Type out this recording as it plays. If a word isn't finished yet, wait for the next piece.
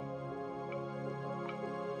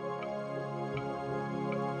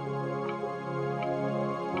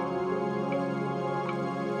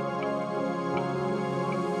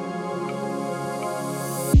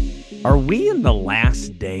Are we in the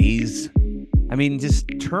last days? I mean, just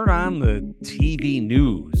turn on the TV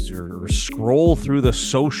news or scroll through the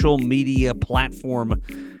social media platform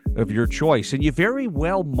of your choice, and you very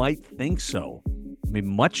well might think so. I mean,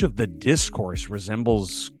 much of the discourse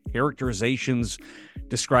resembles characterizations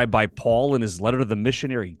described by Paul in his letter to the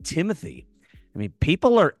missionary Timothy. I mean,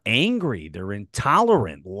 people are angry, they're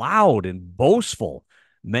intolerant, loud, and boastful.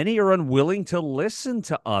 Many are unwilling to listen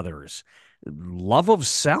to others. Love of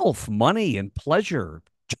self, money, and pleasure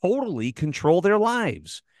totally control their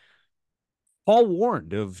lives. Paul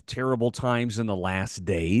warned of terrible times in the last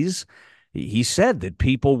days. He said that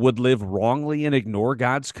people would live wrongly and ignore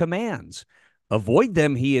God's commands. Avoid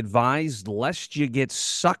them, he advised, lest you get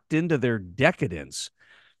sucked into their decadence.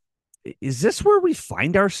 Is this where we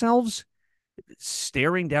find ourselves?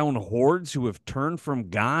 Staring down hordes who have turned from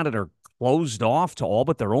God and are closed off to all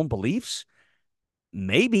but their own beliefs?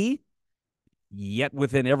 Maybe. Yet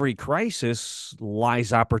within every crisis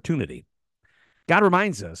lies opportunity. God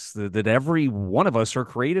reminds us that every one of us are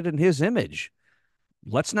created in his image.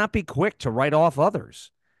 Let's not be quick to write off others.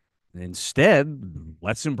 Instead,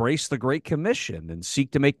 let's embrace the Great Commission and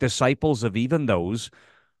seek to make disciples of even those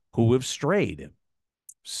who have strayed.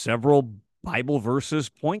 Several Bible verses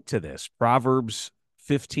point to this. Proverbs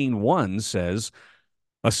 15:1 says,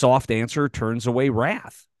 "A soft answer turns away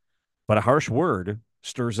wrath, but a harsh word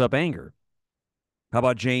stirs up anger." How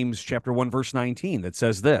about James chapter 1, verse 19 that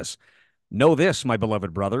says this, "Know this, my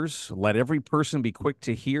beloved brothers, let every person be quick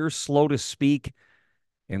to hear, slow to speak,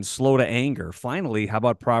 and slow to anger." Finally, how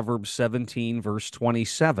about Proverbs 17, verse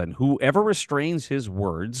 27? "Whoever restrains his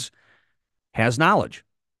words has knowledge,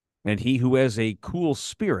 and he who has a cool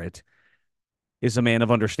spirit is a man of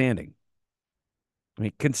understanding." I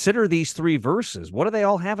mean, consider these three verses. What do they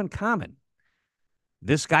all have in common?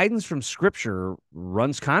 This guidance from Scripture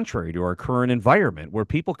runs contrary to our current environment, where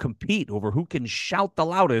people compete over who can shout the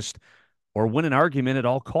loudest or win an argument at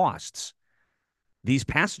all costs. These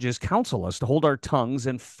passages counsel us to hold our tongues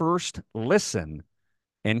and first listen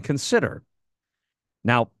and consider.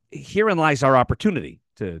 Now, herein lies our opportunity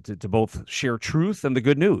to both share truth and the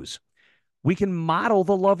good news. We can model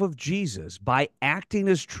the love of Jesus by acting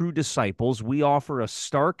as true disciples. We offer a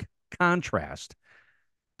stark contrast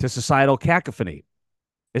to societal cacophony.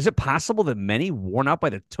 Is it possible that many, worn out by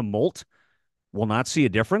the tumult, will not see a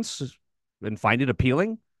difference and find it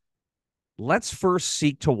appealing? Let's first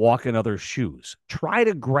seek to walk in others' shoes. Try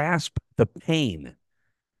to grasp the pain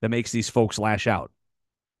that makes these folks lash out.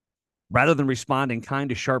 Rather than responding kind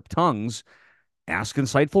to sharp tongues, ask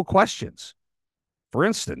insightful questions. For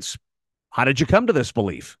instance, how did you come to this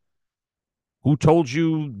belief? Who told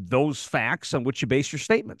you those facts on which you base your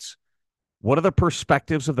statements? What are the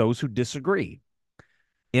perspectives of those who disagree?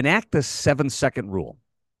 Enact the 7-second rule,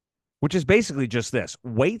 which is basically just this: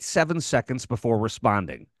 wait 7 seconds before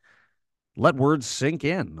responding. Let words sink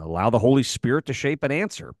in. Allow the Holy Spirit to shape an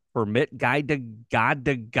answer. Permit God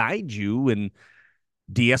to guide you in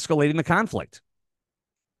de-escalating the conflict.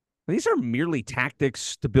 These are merely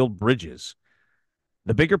tactics to build bridges.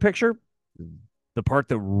 The bigger picture, the part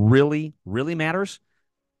that really, really matters,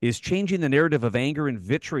 is changing the narrative of anger and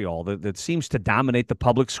vitriol that seems to dominate the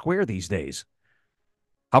public square these days.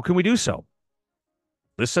 How can we do so?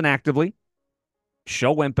 Listen actively,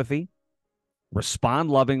 show empathy, respond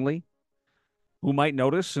lovingly. Who might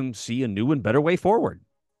notice and see a new and better way forward?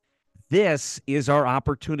 This is our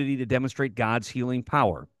opportunity to demonstrate God's healing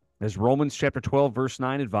power. As Romans chapter 12, verse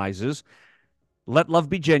 9 advises, let love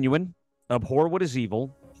be genuine, abhor what is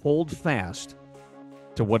evil, hold fast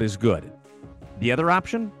to what is good. The other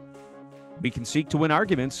option, we can seek to win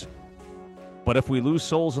arguments, but if we lose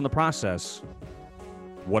souls in the process,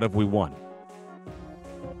 what have we won?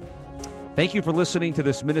 Thank you for listening to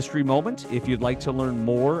this ministry moment. If you'd like to learn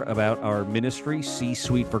more about our ministry, C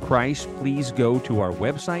Suite for Christ, please go to our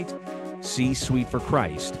website,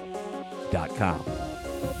 csuiteforchrist.com.